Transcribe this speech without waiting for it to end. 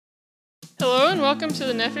Hello and welcome to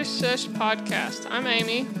the Nefesh Shesh podcast. I'm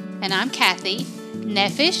Amy. And I'm Kathy.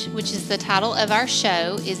 Nefesh, which is the title of our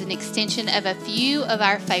show, is an extension of a few of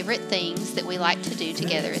our favorite things that we like to do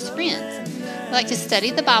together as friends. We like to study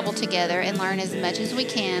the Bible together and learn as much as we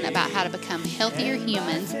can about how to become healthier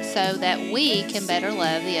humans so that we can better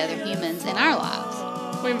love the other humans in our lives.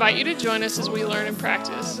 We invite you to join us as we learn and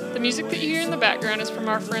practice. The music that you hear in the background is from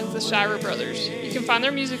our friends, the Shira Brothers. You can find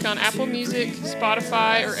their music on Apple Music,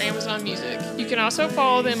 Spotify, or Amazon Music. You can also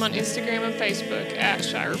follow them on Instagram and Facebook at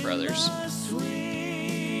Shira Brothers.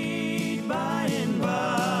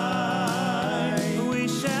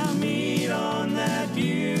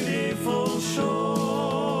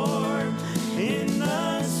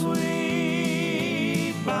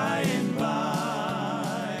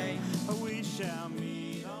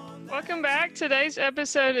 Welcome back. Today's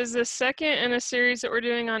episode is the second in a series that we're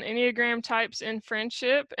doing on Enneagram types in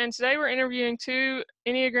friendship. And today we're interviewing two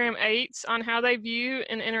Enneagram 8s on how they view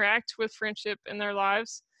and interact with friendship in their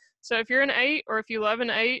lives. So if you're an 8, or if you love an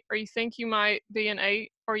 8, or you think you might be an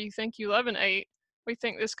 8, or you think you love an 8, we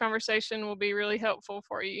think this conversation will be really helpful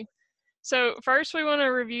for you. So first we want to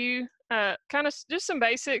review kind of just some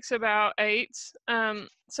basics about 8s.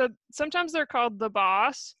 So sometimes they're called the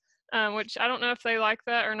boss. Which I don't know if they like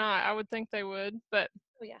that or not. I would think they would, but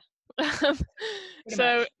oh yeah.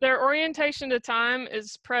 So their orientation to time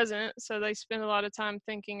is present, so they spend a lot of time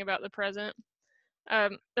thinking about the present.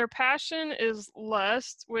 Their passion is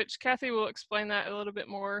lust, which Kathy will explain that a little bit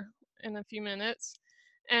more in a few minutes.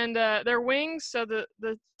 And their wings, so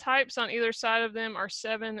the types on either side of them are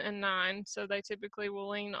 7 and 9, so they typically will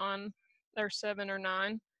lean on their 7 or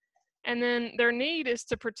 9. And then their need is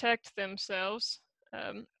to protect themselves.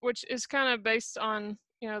 Which is kind of based on,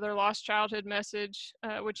 their lost childhood message,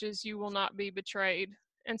 which is you will not be betrayed.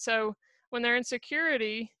 And so when they're in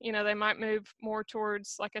security, they might move more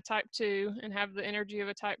towards like a type 2 and have the energy of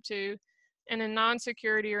a type 2. And in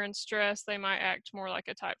non-security or in stress, they might act more like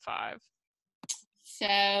a type 5.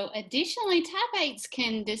 So additionally, type 8s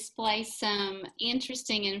can display some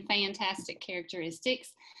interesting and fantastic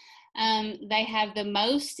characteristics. They have the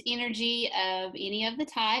most energy of any of the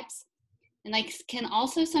types. And they can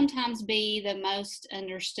also sometimes be the most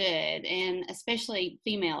understood, and especially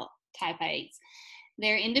female type 8s.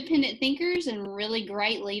 They're independent thinkers and really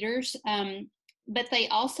great leaders, but they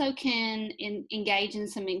also can engage in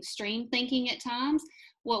some extreme thinking at times,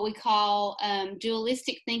 what we call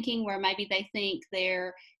dualistic thinking, where maybe they think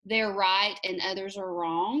they're right and others are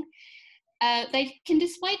wrong. They can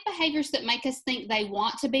display behaviors that make us think they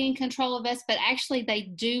want to be in control of us, but actually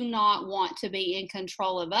they do not want to be in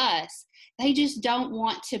control of us. They just don't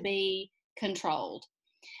want to be controlled.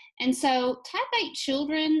 And so type 8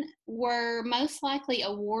 children were most likely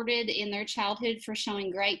awarded in their childhood for showing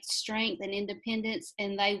great strength and independence,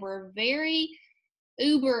 and they were very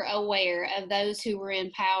uber aware of those who were in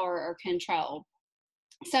power or control.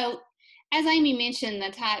 So as Amy mentioned, the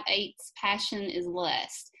type 8's passion is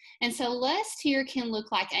lust. And so lust here can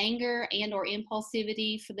look like anger and or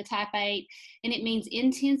impulsivity for the type 8, and it means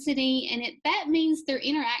intensity, and that means their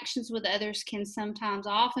interactions with others can sometimes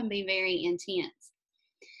often be very intense.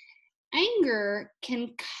 Anger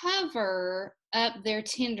can cover up their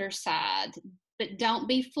tender side, but don't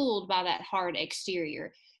be fooled by that hard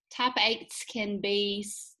exterior. Type 8s can be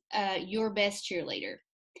your best cheerleader.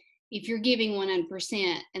 If you're giving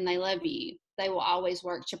 100% and they love you, they will always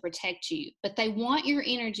work to protect you, but they want your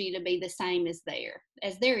energy to be the same as their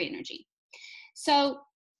energy. So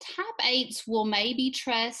type 8s will maybe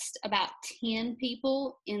trust about 10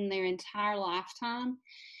 people in their entire lifetime.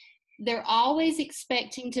 They're always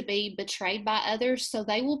expecting to be betrayed by others, so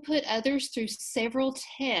they will put others through several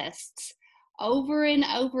tests over and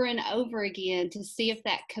over and over again to see if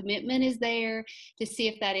that commitment is there, to see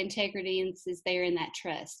if that integrity is there in that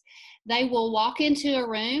trust. They will walk into a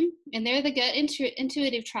room, and they're the gut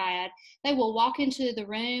intuitive triad. They will walk into the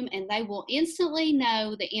room and they will instantly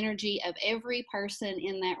know the energy of every person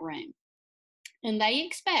in that room. And they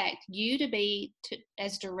expect you to be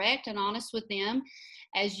as direct and honest with them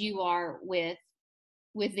as you are with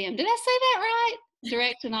them. Did I say that right?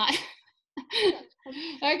 Direct and honest.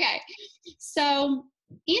 Okay, so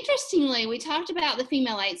interestingly, we talked about the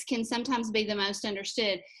female 8s can sometimes be the most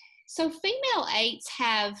understood. So female 8s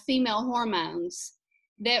have female hormones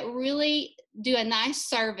that really do a nice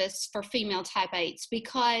service for female type 8s,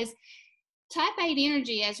 because type 8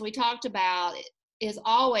 energy, as we talked about, is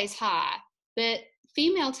always high, but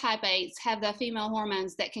female type 8s have the female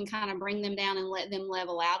hormones that can kind of bring them down and let them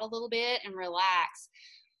level out a little bit and relax,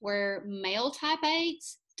 where male type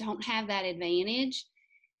 8s don't have that advantage.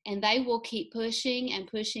 and they will keep pushing and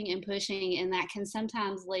pushing and pushing, and that can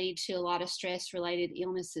sometimes lead to a lot of stress related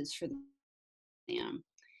illnesses for them.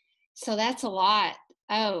 So that's a lot.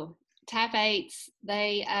 Oh, type 8s,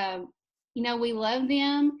 they we love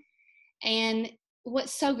them. And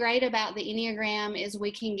what's so great about the Enneagram is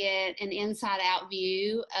we can get an inside out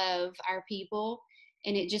view of our people,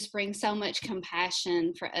 and it just brings so much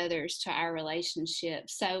compassion for others to our relationship.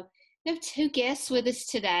 So we have 2 guests with us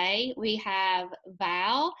today. We have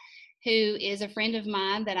Val, who is a friend of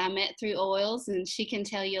mine that I met through Oils, and she can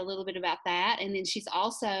tell you a little bit about that. And then she's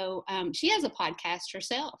also, she has a podcast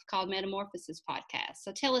herself called Metamorphosis Podcast.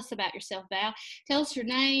 So tell us about yourself, Val. Tell us your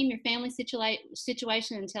name, your family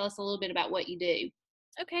situation, and tell us a little bit about what you do.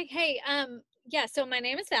 Okay. Hey, yeah, so my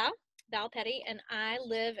name is Val Petty, and I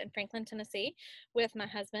live in Franklin, Tennessee with my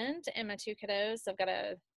husband and my 2 kiddos. I've got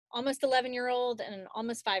a almost 11-year-old and an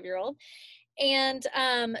almost 5-year-old. And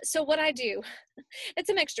so what I do, it's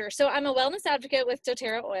a mixture. So I'm a wellness advocate with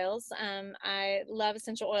doTERRA oils. I love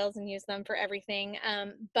essential oils and use them for everything.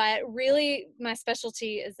 But really my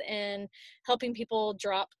specialty is in helping people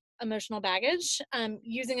drop emotional baggage,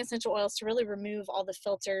 using essential oils to really remove all the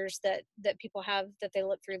filters that people have that they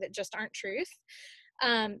look through that just aren't truth.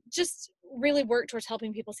 Just really work towards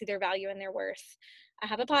helping people see their value and their worth. I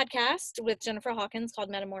have a podcast with Jennifer Hawkins called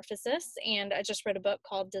Metamorphosis, and I just read a book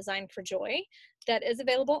called Design for Joy that is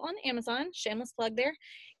available on Amazon. Shameless plug there.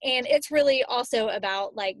 And it's really also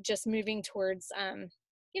about like just moving towards,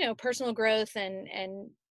 personal growth and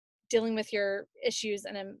dealing with your issues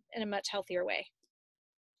in a much healthier way.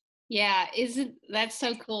 Yeah, isn't that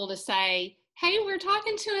so cool to say, hey, we're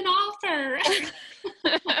talking to an author.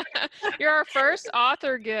 You're our first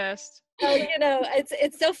author guest. Oh,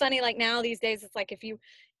 it's so funny. Like now these days, it's like if you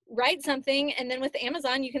write something and then with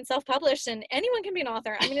Amazon, you can self-publish and anyone can be an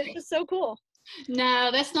author. I mean, it's just so cool.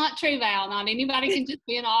 No, that's not true, Val. Not anybody can just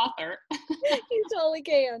be an author. You totally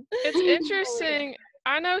can. It's interesting.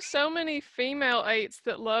 I know so many female 8s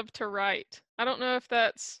that love to write. I don't know if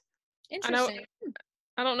that's interesting.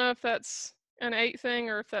 I don't know if that's an 8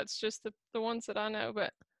 thing or if that's just the ones that I know,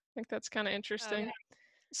 but I think that's kind of interesting. Okay.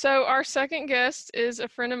 So our second guest is a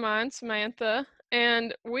friend of mine, Samantha,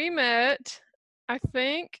 and we met, I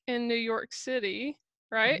think, in New York City,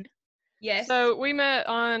 right? Yes. So we met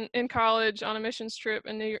in college on a missions trip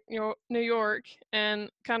in New York, and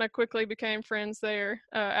kind of quickly became friends there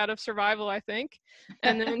out of survival, I think,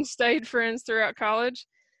 and then stayed friends throughout college.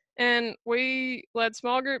 And we led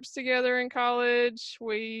small groups together in college.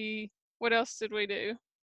 What else did we do?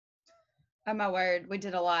 Oh my word, we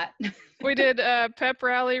did a lot. We did pep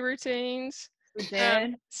rally routines. We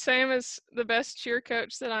did. Sam is the best cheer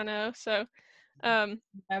coach that I know. So I don't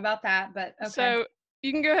know about that, but okay. So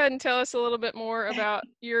you can go ahead and tell us a little bit more about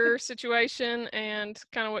your situation and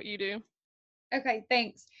kind of what you do. Okay,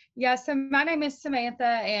 thanks. Yeah, so my name is Samantha,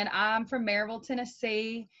 and I'm from Maryville,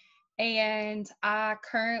 Tennessee, and I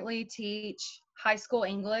currently teach high school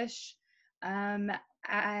English, and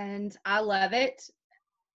I love it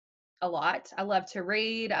a lot. I love to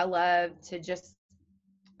read. I love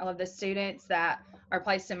the students that are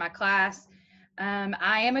placed in my class.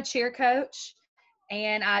 I am a cheer coach,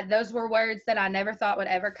 and those were words that I never thought would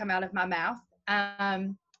ever come out of my mouth.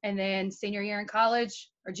 And then junior year in college,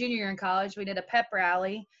 we did a pep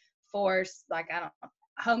rally for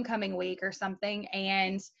homecoming week or something,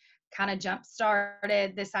 and kind of jump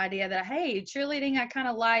started this idea that, hey, cheerleading, I kind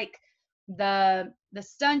of like the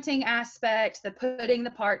stunting aspect, the putting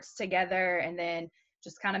the parts together, and then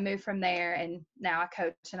just kind of move from there. And now I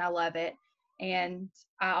coach and I love it. And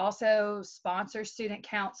I also sponsor student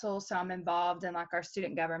council, so I'm involved in our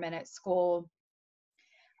student government at school.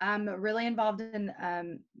 I'm really involved in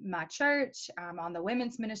my church. I'm on the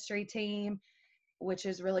women's ministry team, which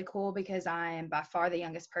is really cool because I am by far the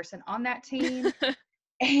youngest person on that team.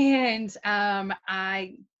 And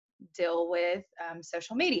I deal with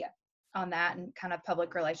social media on that and kind of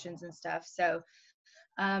public relations and stuff. So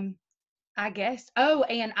I guess. Oh,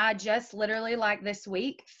 and I just literally this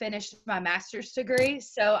week finished my master's degree.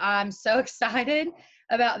 So I'm so excited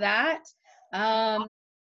about that.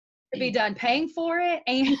 To be done paying for it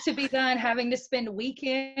and to be done having to spend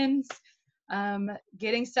weekends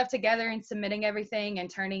getting stuff together and submitting everything and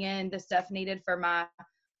turning in the stuff needed for my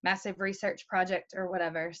massive research project or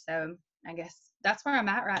whatever. So I guess that's where I'm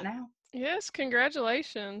at right now. Yes,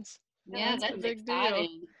 congratulations. Yeah, that's a big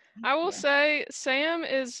exciting. deal. I will say Sam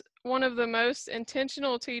is one of the most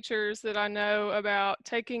intentional teachers that I know about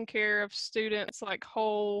taking care of students'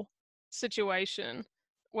 whole situation,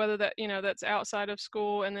 whether that's outside of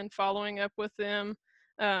school, and then following up with them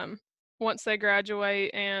once they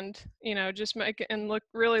graduate, and just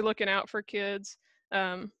really looking out for kids.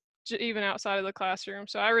 even outside of the classroom.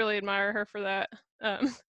 So I really admire her for that.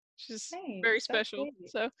 She's very Thanks. That's special.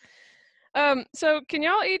 sweet. So can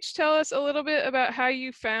y'all each tell us a little bit about how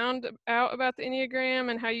you found out about the Enneagram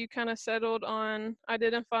and how you kind of settled on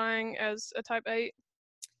identifying as a type 8?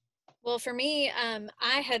 Well, for me,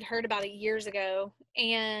 I had heard about it years ago,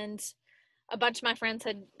 and a bunch of my friends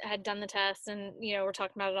had done the test, and we're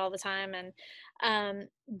talking about it all the time. And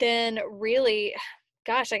then really,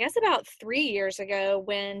 gosh, I guess about 3 years ago,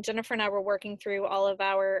 when Jennifer and I were working through all of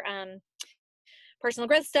our personal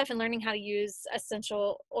growth stuff and learning how to use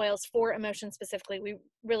essential oils for emotion specifically, we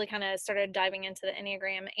really kind of started diving into the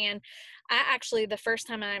Enneagram. And I actually, the first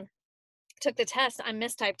time I took the test, I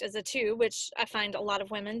mistyped as a 2, which I find a lot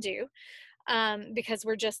of women do, because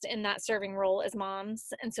we're just in that serving role as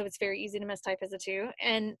moms. And so it's very easy to mistype as a 2.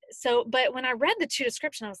 And so, but when I read the 2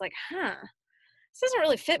 description, I was like, this doesn't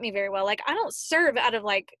really fit me very well. Like, I don't serve out of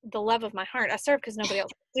like the love of my heart. I serve because nobody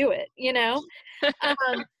else will do it,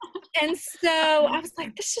 and so I was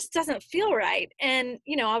like, this just doesn't feel right. And,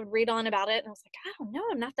 I would read on about it, and I was like, I don't know,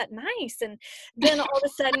 I'm not that nice. And then all of a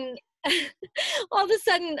sudden,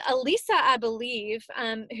 Elisa, I believe,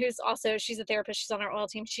 who's also, she's a therapist, she's on our oil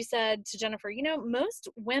team, she said to Jennifer, most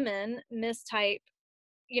women mistype,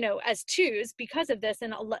 as 2s because of this.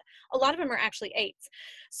 And a lot of them are actually 8s.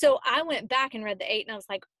 So I went back and read the 8, and I was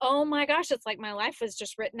like, oh my gosh, it's like my life was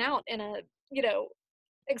just written out in a,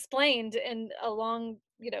 explained in a long,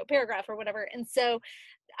 paragraph or whatever. And so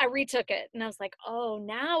I retook it, and I was like, oh,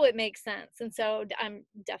 now it makes sense. And so I'm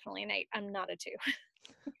definitely an 8. I'm not a 2.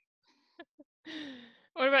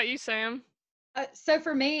 What about you, Sam? So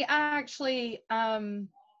for me, I actually, I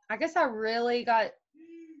guess I really got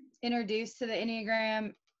introduced to the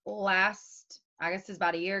Enneagram I guess it's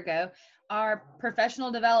about a year ago. Our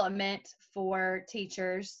professional development for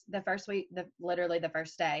teachers, the first week, literally the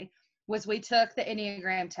first day, was we took the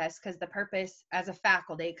Enneagram test because the purpose as a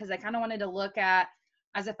faculty, because I kind of wanted to look at,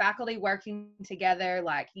 as a faculty working together,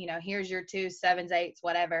 like, here's your 2s, 7s, 8s,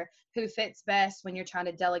 whatever, who fits best when you're trying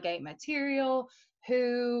to delegate material,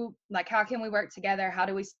 how can we work together? How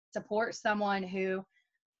do we support someone who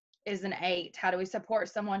is an 8? How do we support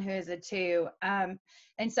someone who is a 2?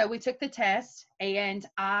 And so we took the test, and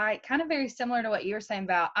I kind of very similar to what you were saying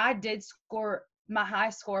about, I did score, my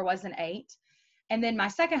high score was an 8. And then my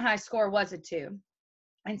second high score was a 2.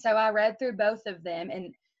 And so I read through both of them,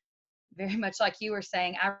 and very much like you were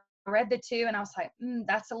saying, I read the 2 and I was like,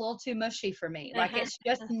 that's a little too mushy for me. Like, it's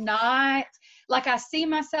just not, like, I see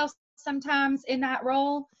myself sometimes in that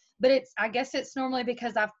role, but I guess it's normally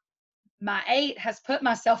because my 8 has put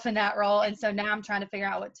myself in that role. And so now I'm trying to figure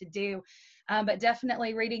out what to do. But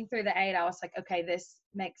definitely reading through the 8, I was like, okay, this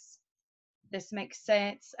makes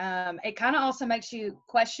sense. It kind of also makes you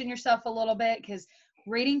question yourself a little bit, because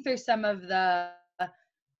reading through some of the,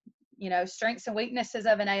 strengths and weaknesses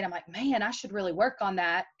of an 8, I'm like, man, I should really work on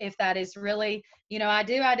that. If that is really, I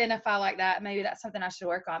do identify like that, maybe that's something I should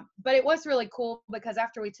work on. But it was really cool because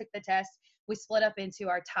after we took the test, we split up into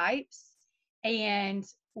our types, and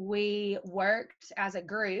we worked as a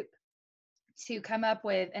group to come up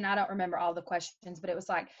with, and I don't remember all the questions, but it was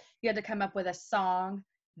like you had to come up with a song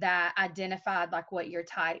that identified like what your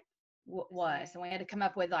type was. And we had to come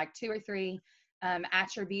up with like 2 or 3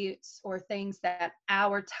 attributes or things that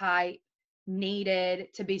our type needed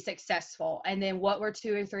to be successful. And then what were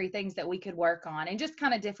 2 or 3 things that we could work on, and just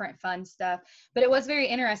kind of different fun stuff. But it was very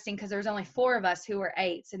interesting because there was only 4 of us who were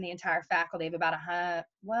 8s in the entire faculty of about 100.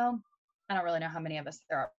 Well, I don't really know how many of us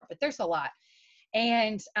there are, but there's a lot.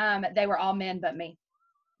 And they were all men but me.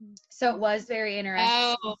 So it was very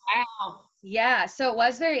interesting. Oh, wow. Yeah, so it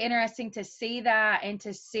was very interesting to see that, and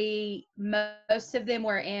to see most of them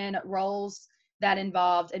were in roles that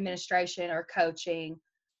involved administration or coaching,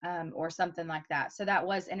 or something like that. So that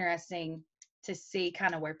was interesting to see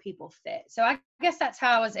kind of where people fit. So I guess that's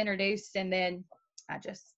how I was introduced. And then I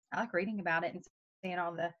like reading about it and seeing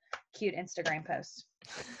all the cute Instagram posts.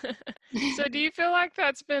 So do you feel like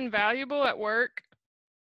that's been valuable at work?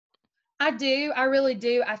 I do. I really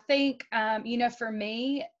do. I think, for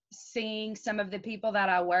me, seeing some of the people that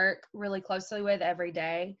I work really closely with every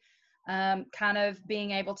day, kind of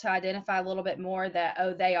being able to identify a little bit more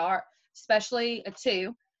that, they are, especially a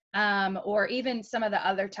 2, or even some of the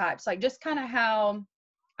other types, like just kind of how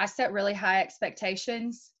I set really high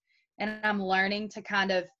expectations, and I'm learning to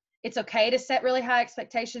kind of, it's okay to set really high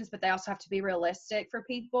expectations, but they also have to be realistic for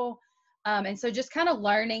people. And so just kind of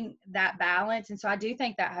learning that balance. And so I do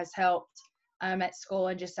think that has helped at school,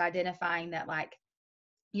 and just identifying that, like,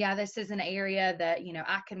 yeah, this is an area that,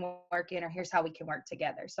 I can work in, or here's how we can work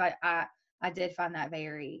together. So I did find that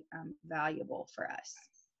very valuable for us.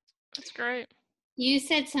 That's great. You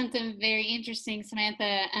said something very interesting,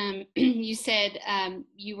 Samantha. You said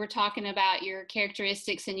you were talking about your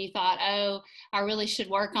characteristics and you thought, oh, I really should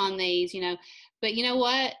work on these, But you know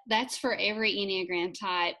what? That's for every Enneagram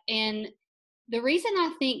type. And the reason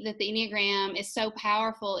I think that the Enneagram is so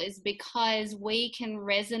powerful is because we can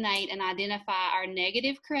resonate and identify our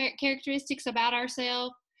negative characteristics about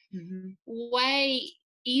ourselves way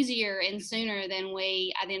easier and sooner than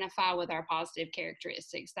we identify with our positive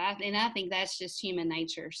characteristics. And I think that's just human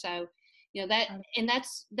nature. So,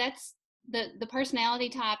 that's the personality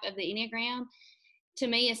type of the Enneagram to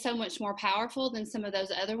me is so much more powerful than some of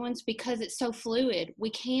those other ones because it's so fluid.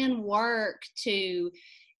 We can work to,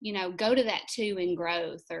 go to that 2 in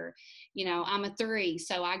growth, or, I'm a 3,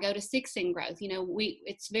 so I go to 6 in growth.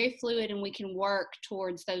 It's very fluid and we can work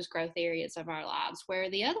towards those growth areas of our lives, where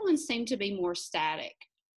the other ones seem to be more static.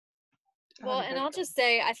 Well, and I'll just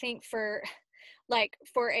say, I think for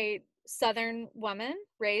a Southern woman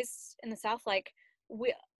raised in the South,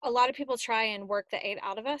 a lot of people try and work the 8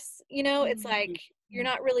 out of us. It's like, you're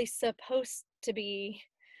not really supposed to be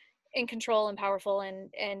in control and powerful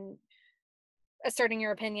and asserting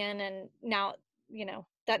your opinion. And now,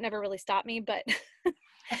 that never really stopped me, but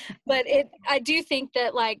I do think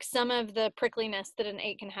that some of the prickliness that an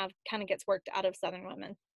 8 can have kind of gets worked out of Southern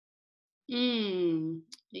women.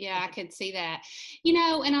 Yeah, I could see that.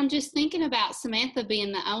 And I'm just thinking about Samantha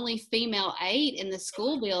being the only female 8 in the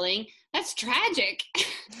school building. That's tragic.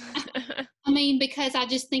 I mean, because I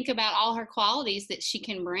just think about all her qualities that she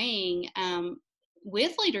can bring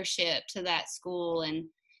with leadership to that school. And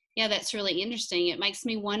yeah, that's really interesting. It makes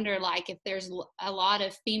me wonder, if there's a lot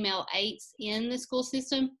of female 8s in the school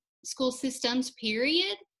systems,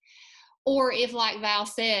 period. Or if, like Val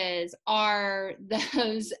says, are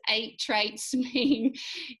those 8 traits being,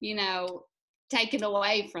 taken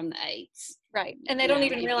away from the 8s. Right. And they don't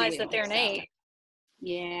even realize that they're an 8.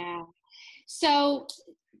 Yeah. So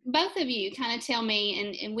both of you kind of tell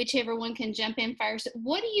me, and whichever one can jump in first,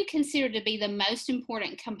 what do you consider to be the most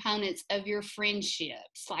important components of your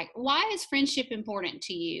friendships? Why is friendship important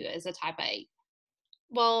to you as a type 8?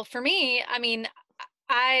 Well, for me, I mean,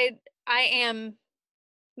 I am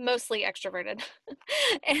mostly extroverted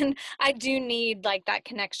and I do need that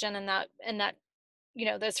connection and that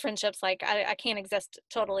those friendships. I can't exist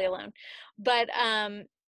totally alone, but I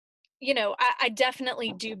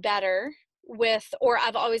definitely do better with, or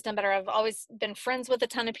I've always done better. I've always been friends with a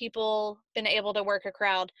ton of people, been able to work a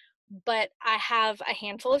crowd, but I have a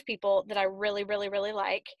handful of people that I really, really, really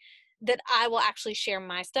like that I will actually share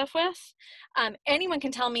my stuff with. Anyone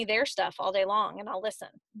can tell me their stuff all day long and I'll listen,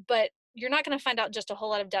 but you're not going to find out just a whole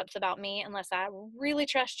lot of depth about me unless I really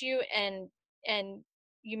trust you and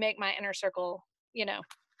you make my inner circle,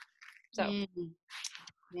 so.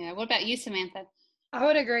 Yeah. What about you, Samantha? I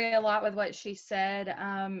would agree a lot with what she said.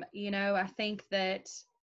 I think that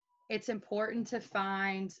it's important to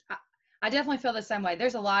find, I definitely feel the same way.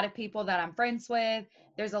 There's a lot of people that I'm friends with.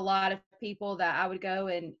 There's a lot of people that I would go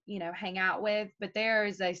and, hang out with, but there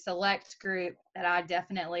is a select group that I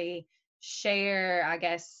definitely share, I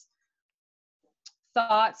guess,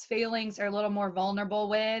 thoughts, feelings are a little more vulnerable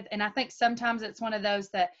with. And I think sometimes it's one of those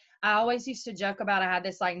that I always used to joke about. I had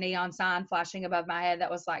this neon sign flashing above my head that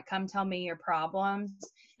was come tell me your problems,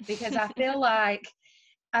 because I feel like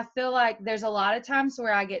there's a lot of times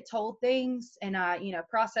where I get told things and I,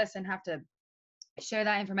 process and have to share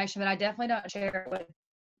that information, but I definitely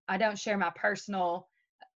I don't share my personal,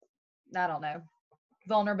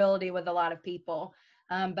 vulnerability with a lot of people.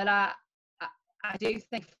 But I do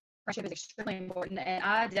think friendship is extremely important, and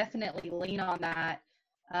I definitely lean on that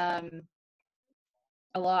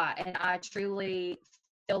a lot. And I truly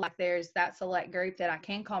feel like there's that select group that I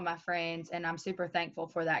can call my friends, and I'm super thankful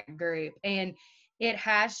for that group. And it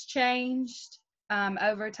has changed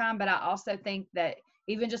over time, but I also think that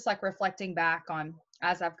even just reflecting back on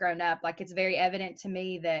as I've grown up, it's very evident to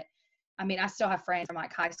me that, I still have friends from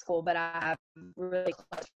high school, but I have really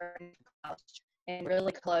close friends from college and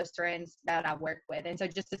really close friends that I work with. And so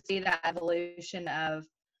just to see that evolution of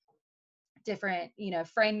different,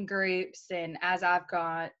 friend groups, and as I've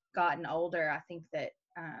gotten older, I think that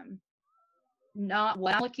not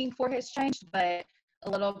what I'm looking for has changed, but a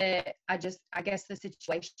little bit, I guess the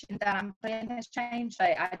situation that I'm in has changed.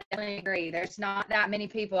 But I definitely agree. There's not that many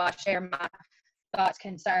people I share my thoughts,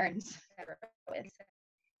 concerns with.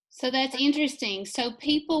 So that's interesting. So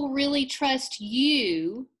people really trust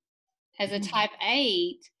you as a type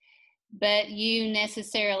 8, but you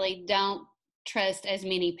necessarily don't trust as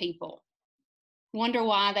many people. Wonder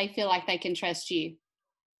why they feel like they can trust you.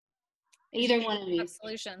 Either one of you.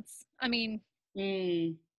 Solutions.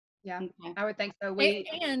 Yeah, Okay. I would think so.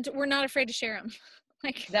 And we're not afraid to share them.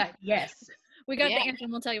 Like Yes, we got Yeah. the answer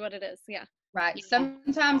and we'll tell you what it is. Yeah. right. Yeah.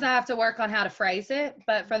 Sometimes I have to work on how to phrase it,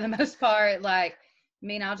 but for the most part, like, I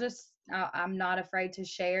mean, I'm not afraid to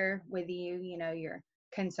share with you, your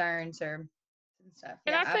concerns or stuff.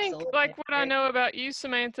 And Yeah, I think, absolutely. like, what I know about you,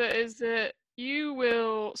 Samantha, is that you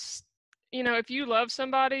will, if you love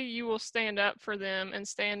somebody, you will stand up for them and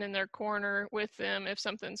stand in their corner with them if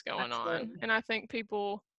something's going on. Absolutely. And I think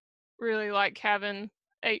people really like having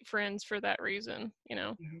 8 friends for that reason.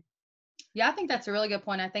 Yeah, I think that's a really good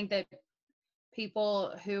point. I think that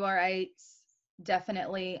people who are eights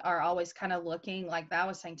definitely are always kind of looking, like Val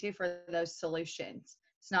was saying too, for those solutions.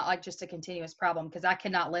 It's not like just a continuous problem, because I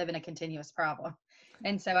cannot live in a continuous problem.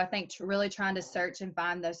 And so I think really trying to search and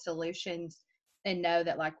find those solutions and know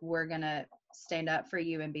that, like, we're going to stand up for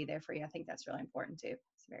you and be there for you. I think that's really important too.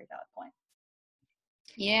 It's a very valid point.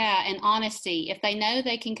 Yeah, and honesty. If they know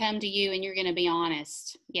they can come to you and you're going to be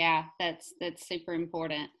honest, yeah, that's super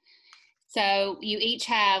important. So you each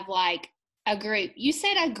have like a group. You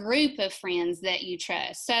said a group of friends that you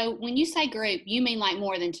trust. So when you say group, you mean like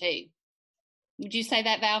more than 2. Would you say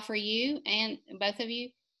that, Val, for you and both of you?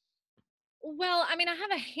 Well, I mean, I have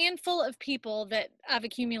a handful of people that I've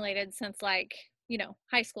accumulated since like,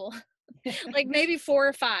 high school. Like maybe 4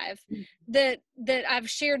 or 5 that I've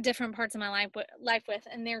shared different parts of my life with,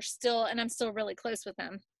 and I'm still really close with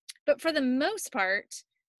them. But for the most part,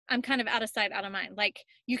 I'm kind of out of sight, out of mind. Like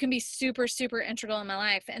you can be super, super integral in my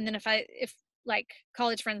life, and then if like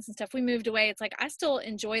college friends and stuff, we moved away, it's like I still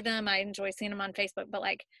enjoy them. I enjoy seeing them on Facebook, but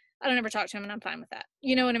like I don't ever talk to them, and I'm fine with that.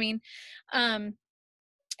 You know what I mean? And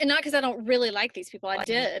not because I don't really like these people. I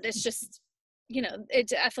did. It's just,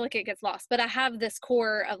 I feel like it gets lost. But I have this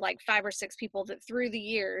core of like 5 or 6 people that through the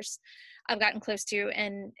years I've gotten close to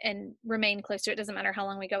and remain close to. It doesn't matter how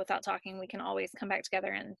long we go without talking. We can always come back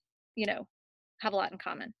together and, have a lot in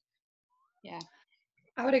common. Yeah.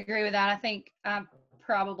 I would agree with that. I think I'm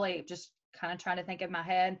probably just kind of trying to think in my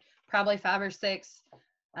head, probably 5 or 6.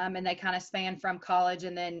 And they kind of span from college,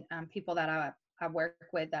 and then people that I work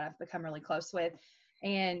with that I've become really close with.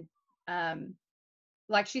 And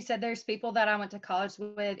like she said, there's people that I went to college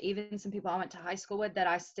with, even some people I went to high school with that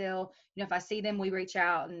I still, if I see them, we reach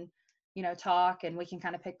out and, talk, and we can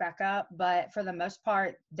kind of pick back up. But for the most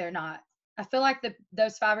part, they're not. I feel like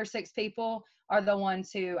those 5 or 6 people are the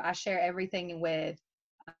ones who I share everything with,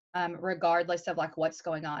 regardless of like what's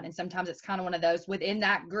going on. And sometimes it's kind of one of those within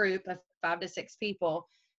that group of 5 to 6 people.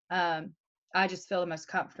 I just feel the most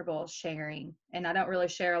comfortable sharing, and I don't really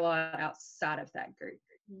share a lot outside of that group.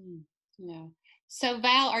 Yeah. So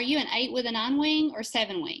Val, are you an 8 with a 9 wing or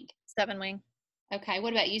 7 wing? 7 wing. Okay.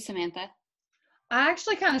 What about you, Samantha? I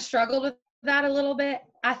actually kind of struggled with that a little bit.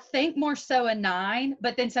 I think more so a 9,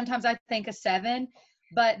 but then sometimes I think a 7.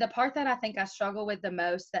 But the part that I think I struggle with the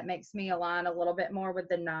most that makes me align a little bit more with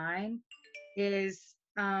the 9 is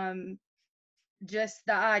just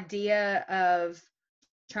the idea of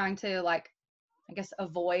trying to, like, I guess,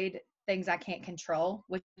 avoid things I can't control,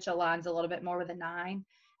 which aligns a little bit more with a 9.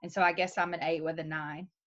 And so I guess I'm an 8 with a 9.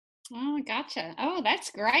 Oh, gotcha. Oh, that's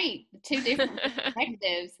great. 2 different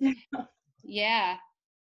perspectives. Yeah.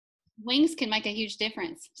 Wings can make a huge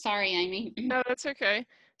difference. Sorry, Amy. No, that's okay.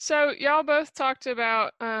 So y'all both talked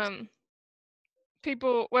about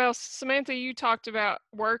people. Well, Samantha, you talked about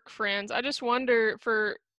work friends. I just wonder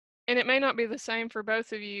and it may not be the same for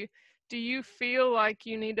both of you. Do you feel like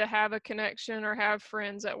you need to have a connection or have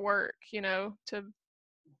friends at work?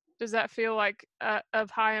 Does that feel like of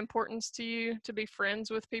high importance to you to be friends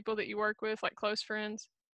with people that you work with, like close friends?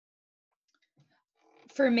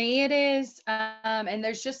 For me, it is. And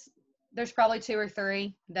there's probably 2 or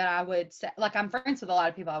 3 that I would say, like, I'm friends with a lot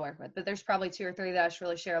of people I work with, but there's probably 2 or 3 that I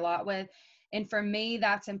really share a lot with. And for me,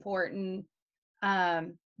 that's important,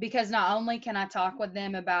 because not only can I talk with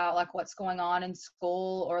them about like what's going on in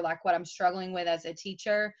school or like what I'm struggling with as a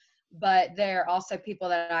teacher, but they're also people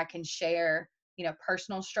that I can share,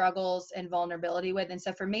 personal struggles and vulnerability with. And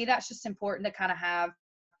so for me, that's just important to kind of have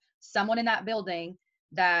someone in that building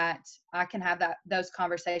that I can have those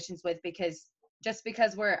conversations with, because just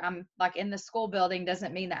because I'm like in the school building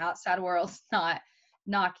doesn't mean the outside world's not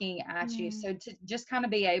knocking at you. So to just kind of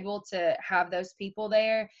be able to have those people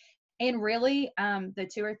there, and really the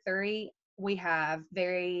 2 or 3, we have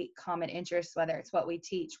very common interests, whether it's what we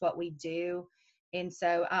teach, what we do. And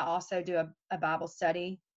so I also do a Bible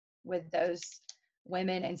study with those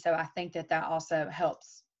women. And so I think that also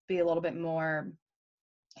helps be a little bit more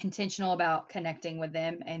intentional about connecting with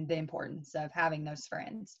them and the importance of having those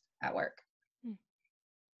friends at work.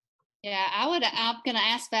 Yeah, I'm going to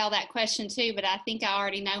ask Val that question too, but I think I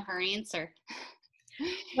already know her answer.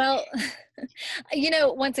 Well,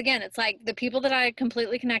 once again, it's like the people that I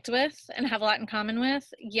completely connect with and have a lot in common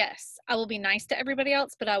with, yes, I will be nice to everybody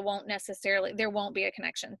else, but there won't be a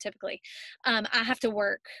connection typically. I have to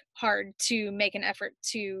work hard to make an effort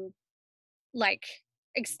to like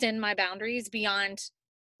extend my boundaries beyond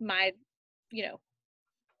my,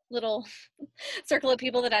 little circle of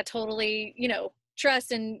people that I totally,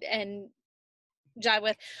 trust and jive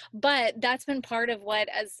with. But that's been part of what,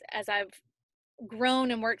 as I've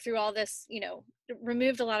grown and worked through all this,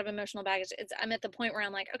 removed a lot of emotional baggage. I'm at the point where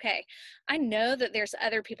I'm like, okay, I know that there's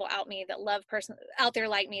other people out there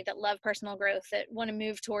like me that love personal growth, that want to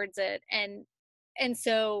move towards it. And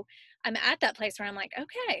so I'm at that place where I'm like,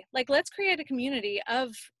 okay, like let's create a community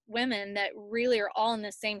of women that really are all in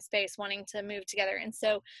the same space wanting to move together. And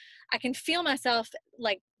so I can feel myself,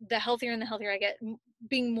 like the healthier and the healthier I get,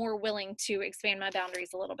 being more willing to expand my boundaries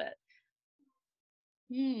a little bit.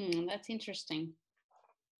 That's interesting.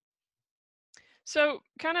 So,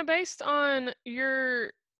 kind of based on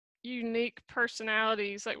your unique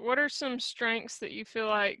personalities, like what are some strengths that you feel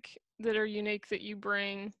like that are unique that you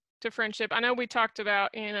bring to friendship? I know we talked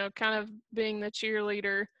about, kind of being the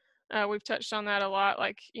cheerleader. We've touched on that a lot.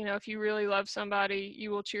 Like, if you really love somebody,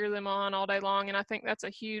 you will cheer them on all day long. And I think that's a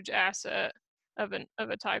huge asset of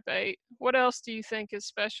a type 8. What else do you think is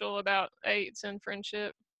special about 8s and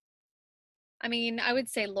friendship? I mean, I would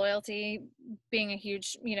say loyalty, being a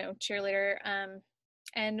huge, cheerleader.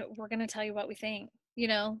 And we're going to tell you what we think,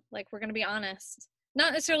 like we're going to be honest,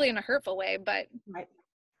 not necessarily in a hurtful way, but. Right.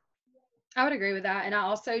 I would agree with that. And I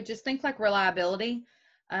also just think like reliability.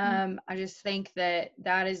 I just think that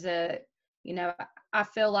is I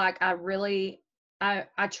feel like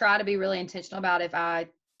I try to be really intentional about if I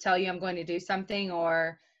tell you I'm going to do something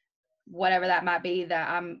or whatever that might be, that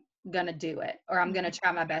I'm going to do it, or I'm going to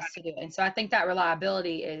try my best to do it. And so I think that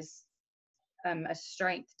reliability is a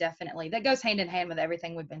strength, definitely, that goes hand in hand with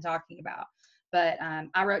everything we've been talking about. But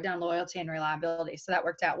I wrote down loyalty and reliability, so that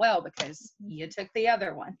worked out well because you took the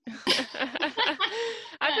other one.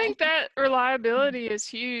 I think that reliability is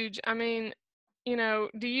huge. I mean,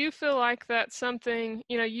 do you feel like that's something,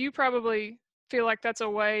 you probably feel like that's a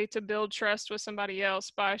way to build trust with somebody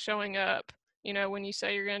else by showing up, when you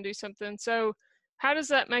say you're going to do something. So how does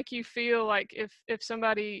that make you feel, like if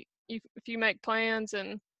somebody, if you make plans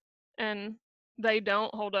and they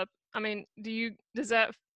don't hold up? I mean,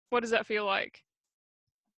 what does that feel like?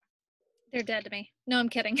 They're dead to me. No, I'm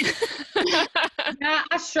kidding. Yeah,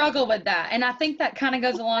 I struggle with that. And I think that kind of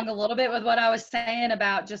goes along a little bit with what I was saying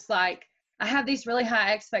about just like, I have these really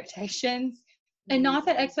high expectations. And not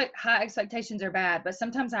that high expectations are bad, but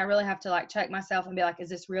sometimes I really have to like check myself and be like, is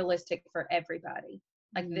this realistic for everybody?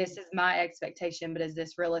 Like, this is my expectation, but is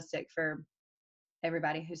this realistic for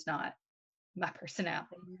everybody who's not my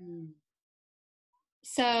personality?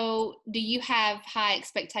 So do you have high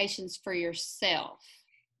expectations for yourself?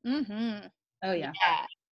 Mm-hmm. Oh, yeah.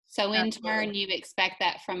 So in turn, you expect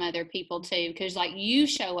that from other people too, because like you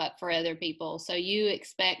show up for other people. So you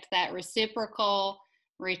expect that reciprocal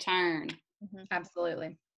return. Mm-hmm.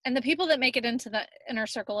 Absolutely. And the people that make it into the inner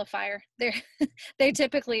circle of fire, they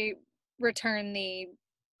typically return the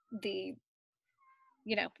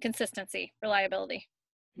consistency, reliability.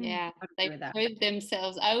 Yeah, they prove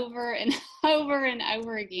themselves over and over and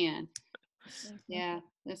over again. Yeah,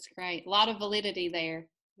 that's great. A lot of validity there.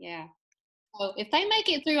 Yeah. So if they make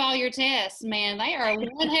it through all your tests, man, they are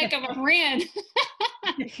one heck of a friend.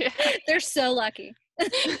 Yeah. They're so lucky.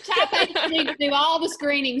 Type 8 need to do all the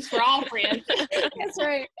screenings for all friends. That's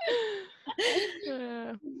right.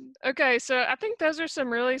 Okay, so I think those are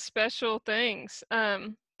some really special things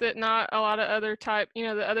that not a lot of other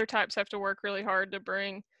the other types have to work really hard to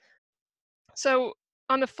bring. So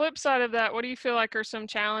on the flip side of that, what do you feel like are some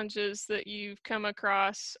challenges that you've come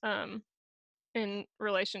across in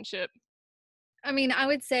relationship? I mean, I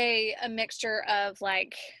would say a mixture of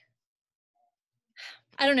like,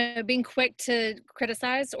 I don't know, being quick to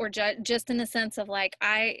criticize or judge, just in the sense of like,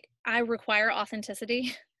 I require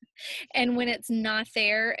authenticity. And when it's not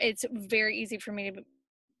there, it's very easy for me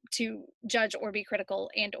to judge or be critical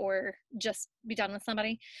and or just be done with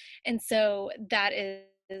somebody. And so that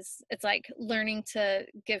is, it's like learning to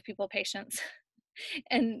give people patience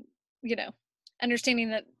and, understanding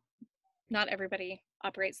that not everybody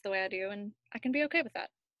operates the way I do, and I can be okay with that.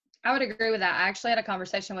 I would agree with that. I actually had a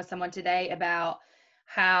conversation with someone today about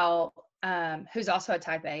how, who's also a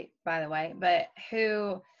type 8, by the way, but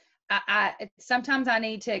who I sometimes I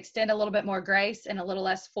need to extend a little bit more grace and a little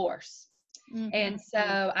less force. Mm-hmm. And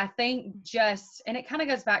so I think and it kind of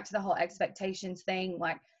goes back to the whole expectations thing.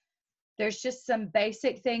 Like, there's just some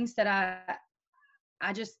basic things that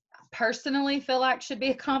personally feel like should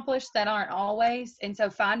be accomplished that aren't always. And so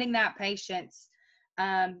finding that patience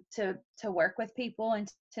to work with people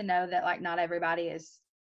and to know that like not everybody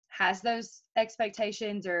has those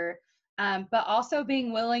expectations, or but also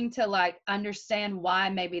being willing to like understand why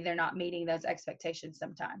maybe they're not meeting those expectations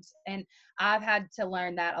sometimes. And I've had to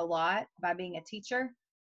learn that a lot by being a teacher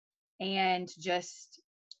and just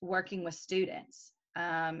working with students,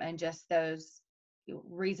 and just those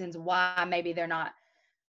reasons why maybe they're not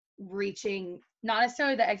reaching, not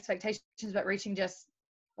necessarily the expectations, but reaching just,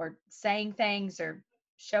 or saying things or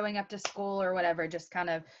showing up to school or whatever, just kind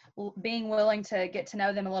of being willing to get to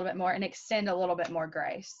know them a little bit more and extend a little bit more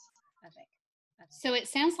grace, I think. So it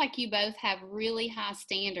sounds like you both have really high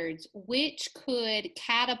standards, which could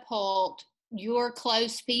catapult your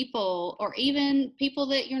close people, or even people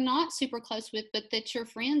that you're not super close with, but that you're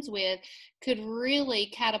friends with, could really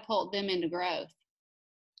catapult them into growth.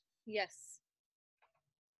 Yes.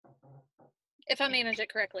 If I manage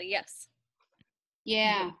it correctly, yes.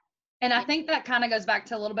 Yeah. And I think that kind of goes back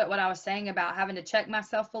to a little bit what I was saying about having to check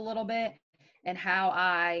myself a little bit and how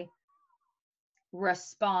I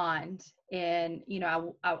respond. And, you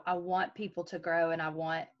know, I want people to grow, and I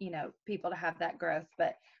want, you know, people to have that growth,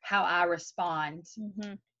 but how I respond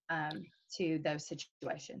to those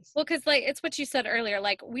situations. Well, because like it's what you said earlier,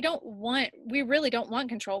 like we really don't want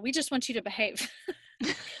control. We just want you to behave.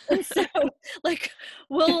 And so like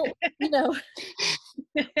we'll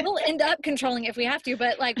end up controlling if we have to,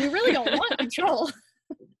 but like we really don't want control.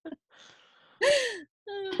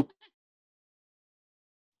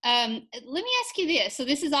 Let me ask you this. So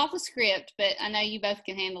this is off the script, but I know you both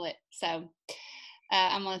can handle it. So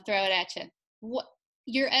I'm going to throw it at you. What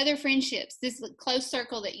your other friendships, this close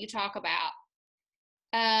circle that you talk about,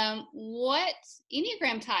 what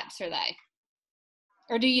Enneagram types are they?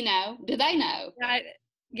 Or do you know? Do they know?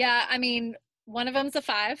 Yeah, I mean, one of them's a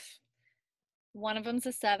 5. One of them's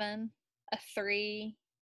a 7, a 3.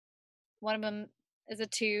 One of them is a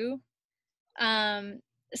 2.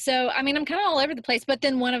 So, I mean, I'm kind of all over the place, but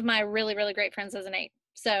then one of my really, really great friends is an 8.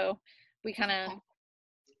 So we kind of,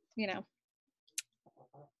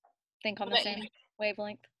 think on the same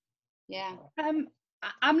wavelength. Yeah.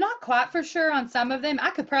 I'm not quite for sure on some of them. I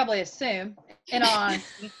could probably assume, in all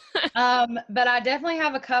honesty. But I definitely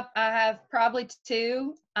have I have probably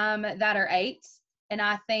 2 that are 8s. And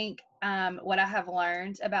I think what I have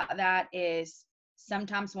learned about that is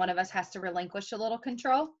sometimes one of us has to relinquish a little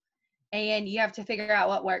control, and you have to figure out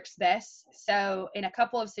what works best. So in a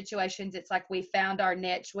couple of situations, it's like we found our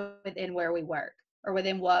niche within where we work or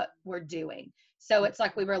within what we're doing. So it's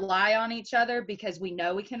like we rely on each other because we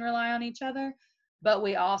know we can rely on each other, but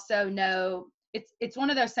we also know it's one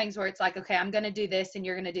of those things where it's like, okay, I'm going to do this and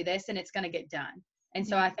you're going to do this and it's going to get done. And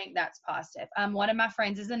so I think that's positive. One of my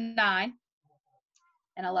friends is a 9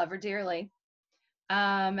 and I love her dearly.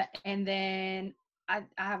 And then I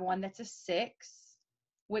have one that's a 6,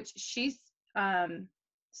 which she's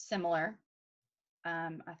similar, I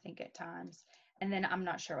think at times. And then I'm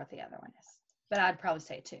not sure what the other one is, but I'd probably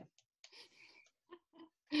say 2.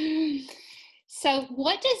 So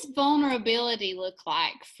what does vulnerability look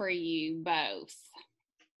like for you both?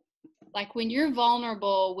 Like when you're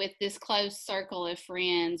vulnerable with this close circle of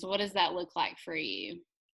friends, what does that look like for you?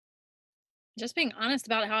 Just being honest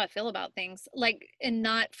about how I feel about things, like, and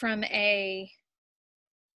not from I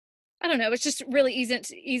don't know, it's just really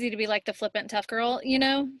easy to be like the flippant tough girl,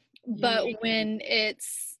 but when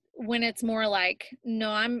it's more like,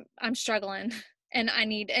 no, I'm struggling and I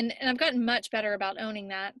need, and I've gotten much better about owning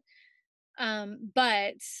that.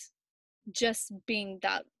 But just being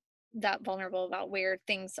that vulnerable about where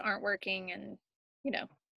things aren't working and,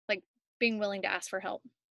 like being willing to ask for help.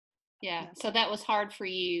 Yeah. So that was hard for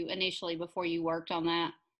you initially before you worked on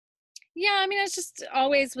that. Yeah. I mean, it's just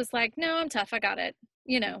always was like, no, I'm tough. I got it.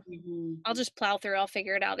 I'll just plow through. I'll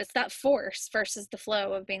figure it out. It's that force versus the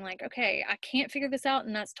flow of being like, okay, I can't figure this out,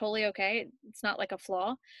 and that's totally okay. It's not like a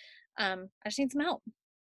flaw. I just need some help.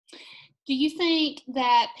 Do you think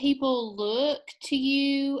that people look to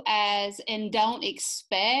you and don't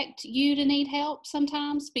expect you to need help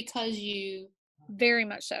sometimes because you? Very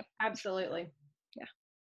much so. Absolutely. Yeah.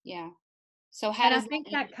 Yeah. So how does I think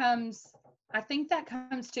that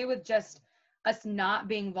comes too with just us not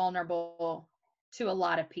being vulnerable to a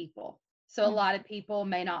lot of people. So a lot of people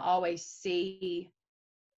may not always see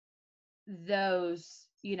those,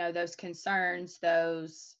 those concerns,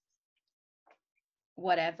 those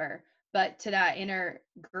whatever. But to that inner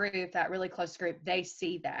group, that really close group, they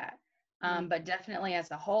see that. But definitely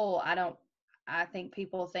as a whole, I think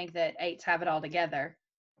people think that 8s have it all together.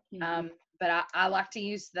 But I like to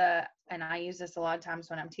use and I use this a lot of times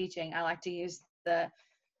when I'm teaching, I like to use the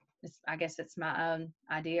I guess it's my own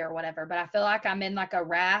idea or whatever, but I feel like I'm in like a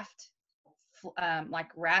raft, like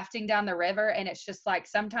rafting down the river, and it's just like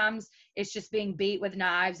sometimes it's just being beat with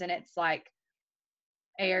knives and it's like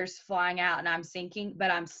air's flying out and I'm sinking,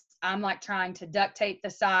 but I'm like trying to duct tape the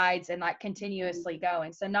sides and like continuously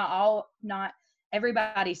going. So not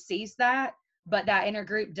everybody sees that, but that inner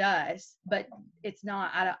group does. But it's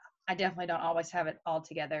not. I definitely don't always have it all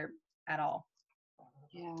together at all.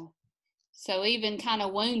 Yeah. So even kind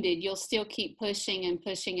of wounded, you'll still keep pushing and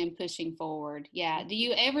pushing and pushing forward. Yeah. Do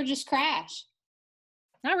you ever just crash?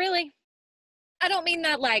 Not really. I don't mean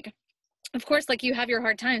that like, of course, like you have your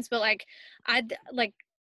hard times, but like like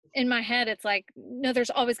in my head, it's like, no, there's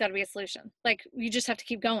always got to be a solution. Like you just have to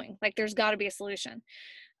keep going. Like there's got to be a solution.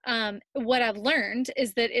 What I've learned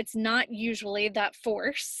is that it's not usually that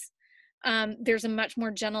force. There's a much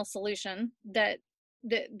more gentle solution that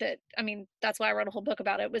I mean, that's why I wrote a whole book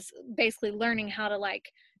about it, was basically learning how to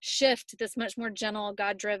like shift this much more gentle,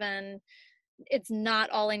 God driven. It's not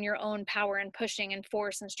all in your own power and pushing and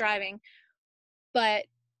force and striving, but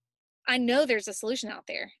I know there's a solution out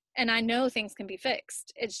there and I know things can be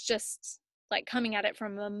fixed. It's just like coming at it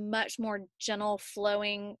from a much more gentle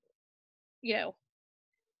flowing,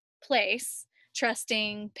 place,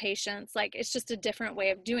 trusting, patience. Like it's just a different way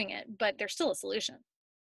of doing it, but there's still a solution.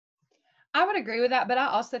 I would agree with that, but I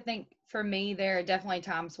also think for me, there are definitely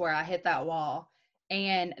times where I hit that wall,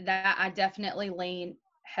 and that I definitely lean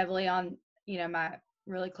heavily on, my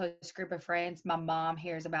really close group of friends. My mom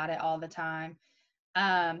hears about it all the time.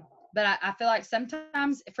 But I feel like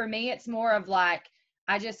sometimes for me, it's more of like,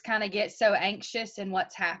 I just kind of get so anxious in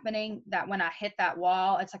what's happening that when I hit that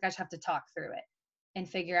wall, it's like I just have to talk through it and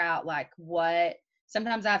figure out like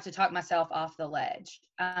sometimes I have to talk myself off the ledge.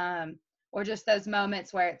 Or just those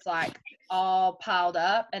moments where it's like all piled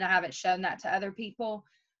up and I haven't shown that to other people.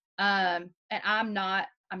 And I'm not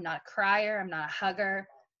a crier. I'm not a hugger.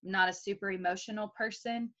 I'm not a super emotional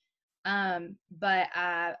person. But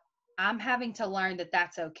I'm having to learn that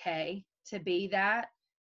that's okay to be that,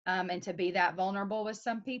 and to be that vulnerable with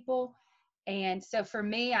some people. And so for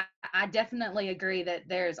me, I definitely agree that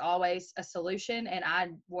there's always a solution, and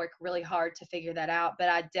I work really hard to figure that out. But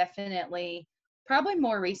I definitely, probably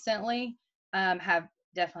more recently, have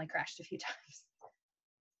definitely crashed a few times.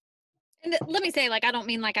 And let me say, like, I don't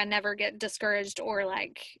mean like I never get discouraged or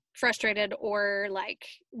like frustrated or like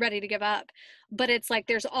ready to give up, but it's like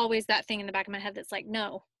there's always that thing in the back of my head that's like,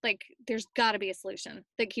 no, like there's got to be a solution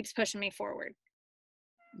that keeps pushing me forward.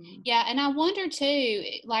 Yeah, and I wonder too,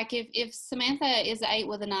 like if Samantha is an 8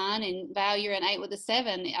 with a 9 and Val, you're an 8 with a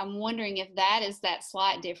 7, I'm wondering if that is that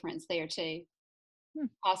slight difference there too,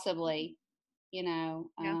 possibly, Yeah.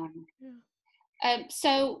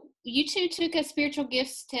 So you two took a spiritual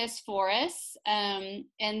gifts test for us,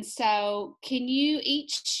 and so can you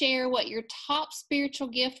each share what your top spiritual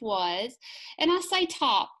gift was? And I say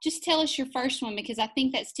top, just tell us your first one, because I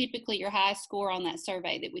think that's typically your highest score on that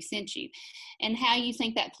survey that we sent you, and how you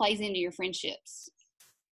think that plays into your friendships.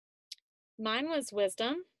 Mine was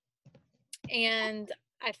wisdom, and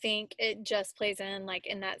I think it just plays in like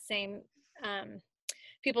in that same,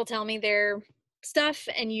 people tell me their stuff,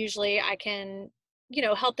 and usually I can,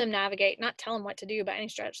 help them navigate, not tell them what to do by any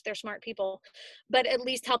stretch. They're smart people, but at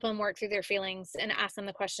least help them work through their feelings and ask them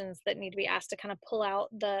the questions that need to be asked to kind of pull out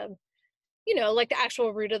the, like the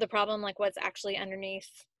actual root of the problem, like what's actually underneath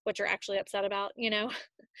what you're actually upset about,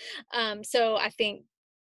 So I think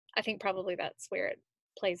probably that's where it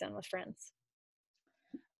plays in with friends.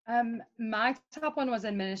 My top one was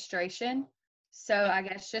administration. So I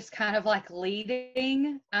guess just kind of like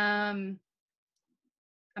leading. I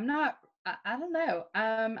don't know.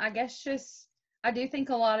 I guess just, I do think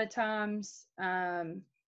a lot of times,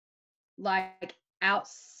 like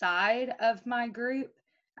outside of my group,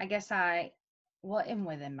 I guess and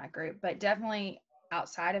within my group, but definitely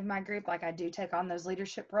outside of my group, like I do take on those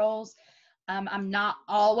leadership roles. I'm not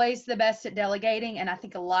always the best at delegating. And I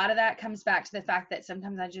think a lot of that comes back to the fact that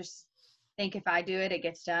sometimes I just think if I do it, it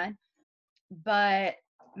gets done. But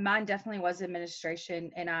mine definitely was administration.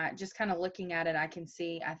 And I just kind of looking at it, I can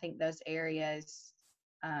see, I think those areas,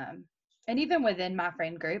 and even within my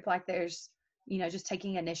friend group, like there's, just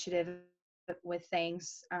taking initiative with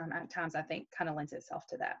things, at times I think kind of lends itself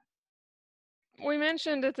to that. We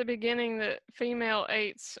mentioned at the beginning that female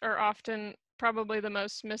 8s are often probably the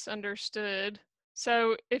most misunderstood.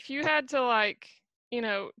 So if you had to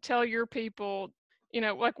tell your people,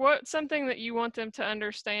 like what's something that you want them to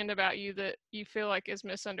understand about you that you feel like is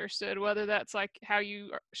misunderstood, whether that's like how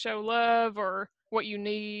you show love or what you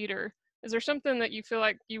need, or is there something that you feel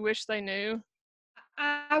like you wish they knew?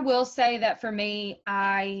 I will say that for me,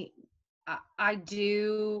 I I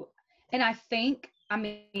do, and I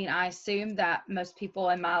mean, I assume that most people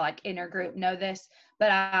in my like inner group know this,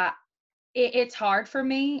 but it's hard for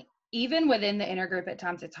me, even within the inner group at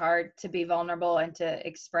times, it's hard to be vulnerable and to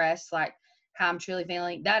express like how I'm truly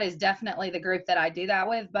feeling. That is definitely the group that I do that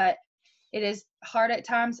with, but it is hard at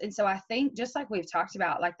times. And so I think just like we've talked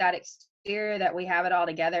about, like that exterior that we have it all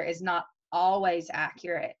together is not always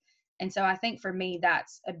accurate. And so I think for me,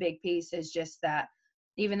 that's a big piece, is just that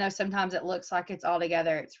even though sometimes it looks like it's all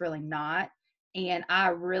together, it's really not. And I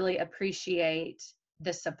really appreciate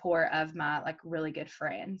the support of my like really good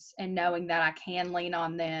friends, and knowing that I can lean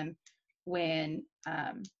on them when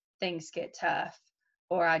things get tough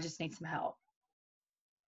or I just need some help.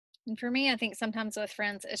 And for me, I think sometimes with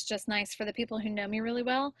friends, it's just nice for the people who know me really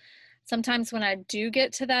well. Sometimes when I do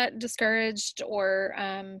get to that discouraged or,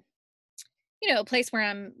 a place where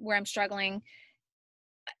I'm struggling,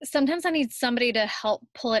 sometimes I need somebody to help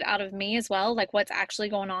pull it out of me as well, like what's actually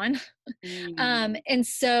going on. And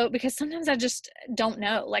so, because sometimes I just don't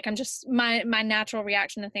know, like I'm just, my natural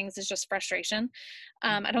reaction to things is just frustration.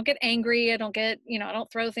 I don't get angry. I don't get, I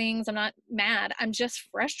don't throw things. I'm not mad. I'm just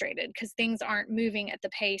frustrated because things aren't moving at the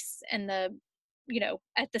pace and at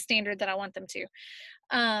the standard that I want them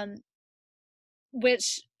to.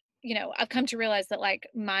 Which, I've come to realize that like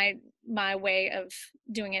my way of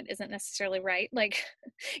doing it isn't necessarily right. Like,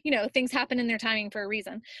 things happen in their timing for a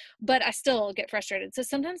reason, but I still get frustrated. So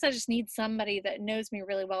sometimes I just need somebody that knows me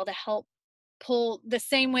really well to help pull the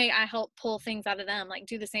same way I help pull things out of them, like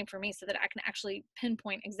do the same for me so that I can actually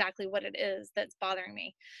pinpoint exactly what it is that's bothering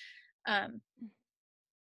me.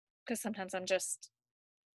 Because sometimes I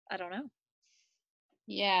don't know.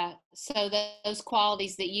 Yeah. So those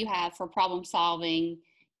qualities that you have for problem solving,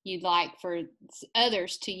 you'd like for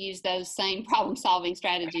others to use those same problem solving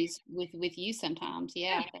strategies with you sometimes.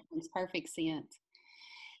 Yeah, that makes perfect sense.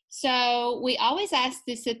 So we always ask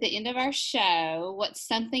this at the end of our show. What's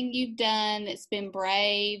something you've done that's been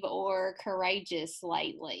brave or courageous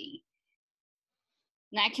lately?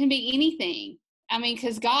 And that can be anything. I mean,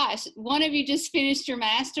 because gosh, one of you just finished your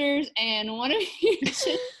master's and one of you just,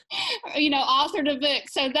 authored a book.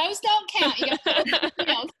 So those don't count. You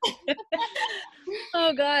got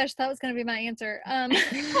Oh gosh, that was going to be my answer.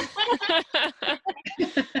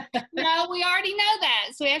 No, we already know that.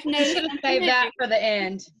 So we have to know. You should have saved that for the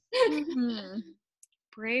end.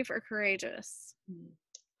 Brave or courageous?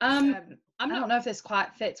 I don't know if this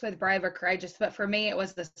quite fits with brave or courageous, but for me, it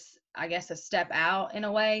was a step out in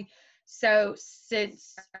a way. So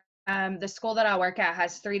since the school that I work at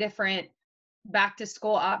has 3 different back to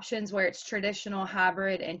school options where it's traditional,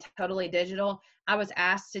 hybrid, and totally digital, I was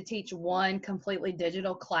asked to teach one completely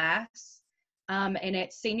digital class. And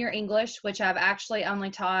it's senior English, which I've actually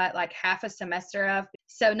only taught like half a semester of.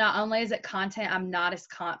 So not only is it content I'm not as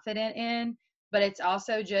confident in, but it's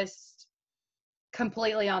also just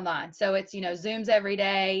completely online. So it's, Zooms every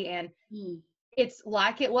day, and it's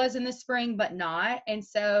like it was in the spring, but not. And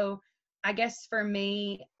so I guess for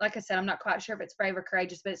me, like I said, I'm not quite sure if it's brave or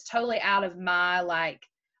courageous, but it's totally out of my,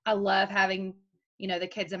 I love having, the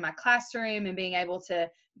kids in my classroom and being able to,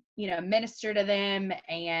 minister to them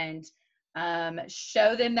and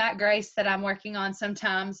show them that grace that I'm working on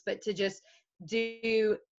sometimes, but to just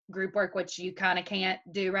do group work, which you kind of can't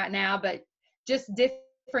do right now, but just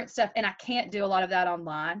different stuff. And I can't do a lot of that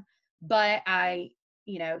online, but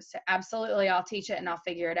so absolutely I'll teach it and I'll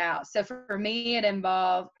figure it out. So for me,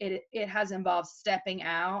 it has involved stepping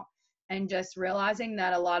out and just realizing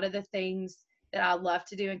that a lot of the things that I love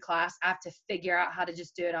to do in class, I have to figure out how to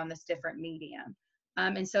just do it on this different medium.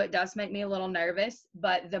 And so it does make me a little nervous,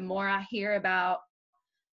 but the more I hear about,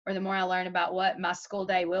 or the more I learn about what my school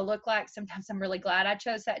day will look like, sometimes I'm really glad I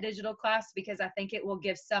chose that digital class, because I think it will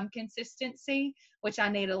give some consistency, which I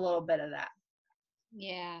need a little bit of that.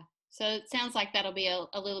 Yeah. So it sounds like that'll be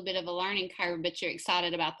a little bit of a learning curve, but you're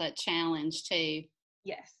excited about that challenge too.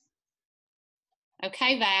 Yes.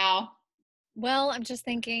 Okay, Val. Well, I'm just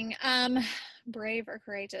thinking, brave or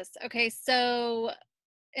courageous. Okay, so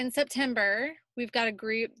in September, we've got a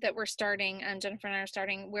group that we're starting, Jennifer and I are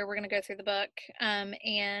starting, where we're going to go through the book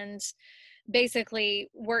and basically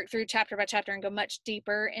work through chapter by chapter and go much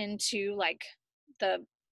deeper into like the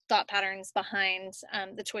thought patterns behind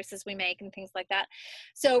the choices we make and things like that.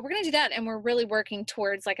 So we're going to do that, and we're really working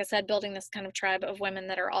towards, like I said, building this kind of tribe of women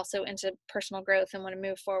that are also into personal growth and want to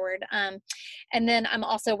move forward. And then I'm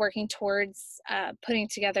also working towards putting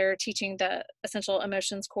together, teaching the Essential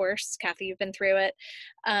Emotions course. Kathy, you've been through it,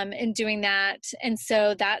 and doing that. And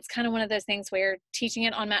so that's kind of one of those things where teaching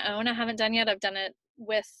it on my own, I haven't done yet. I've done it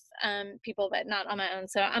with people, but not on my own.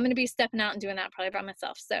 So I'm going to be stepping out and doing that probably by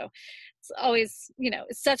myself. So it's always,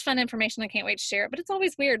 it's such fun information. I can't wait to share it, but it's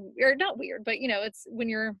always weird, or not weird, but it's when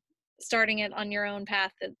you're starting it on your own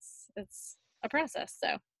path, it's a process.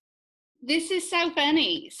 So this is so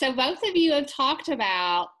funny. So both of you have talked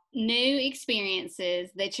about new experiences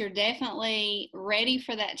that you're definitely ready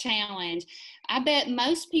for that challenge. I bet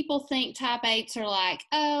most people think type 8s are like,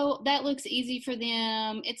 oh, that looks easy for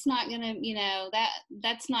them. It's not going to,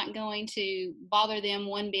 that's not going to bother them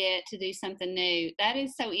one bit to do something new. That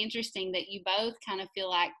is so interesting that you both kind of feel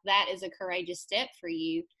like that is a courageous step for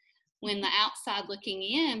you, when the outside looking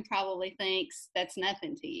in probably thinks that's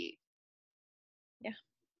nothing to you. Yeah.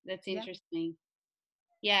 That's interesting.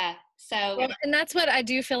 Yeah. So, and that's what I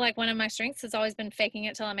do feel like one of my strengths has always been faking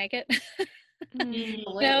it till I make it.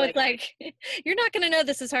 It's like, you're not going to know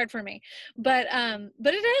this is hard for me, but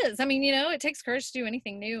it is. I mean, it takes courage to do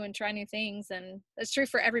anything new and try new things. And that's true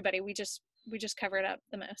for everybody. We just cover it up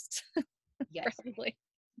the most. Yes. Probably.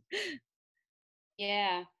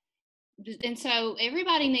 Yeah. And so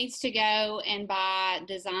everybody needs to go and buy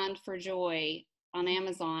Designed for Joy on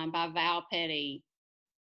Amazon by Val Petty.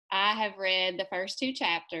 I have read the first 2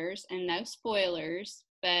 chapters, and no spoilers,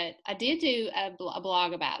 but I did do a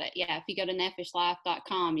blog about it. Yeah, if you go to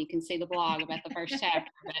nefishlife.com, you can see the blog about the first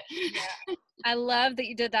chapter. Yeah. I love that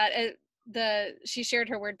you did that. She shared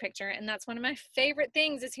her word picture, and that's one of my favorite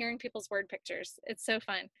things is hearing people's word pictures. It's so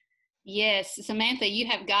fun. Yes, Samantha, you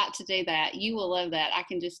have got to do that. You will love that. I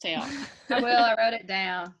can just tell. I will. I wrote it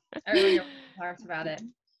down earlier when we talked about it.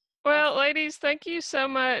 Well, ladies, thank you so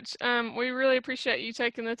much. We really appreciate you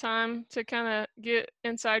taking the time to kind of get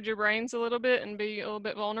inside your brains a little bit and be a little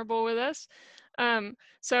bit vulnerable with us.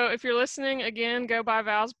 So if you're listening, again, go buy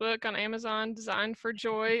Val's book on Amazon, Designed for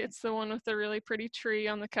Joy. It's the one with the really pretty tree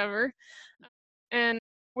on the cover. And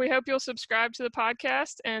we hope you'll subscribe to the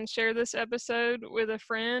podcast and share this episode with a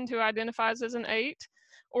friend who identifies as an 8.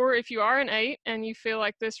 Or if you are an 8 and you feel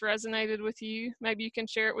like this resonated with you, maybe you can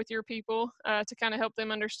share it with your people to kind of help them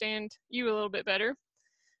understand you a little bit better.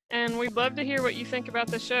 And we'd love to hear what you think about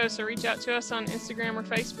the show, so reach out to us on Instagram or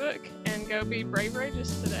Facebook, and go be brave,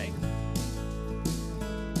 courageous today.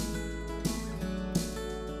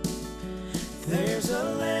 There's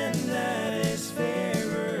a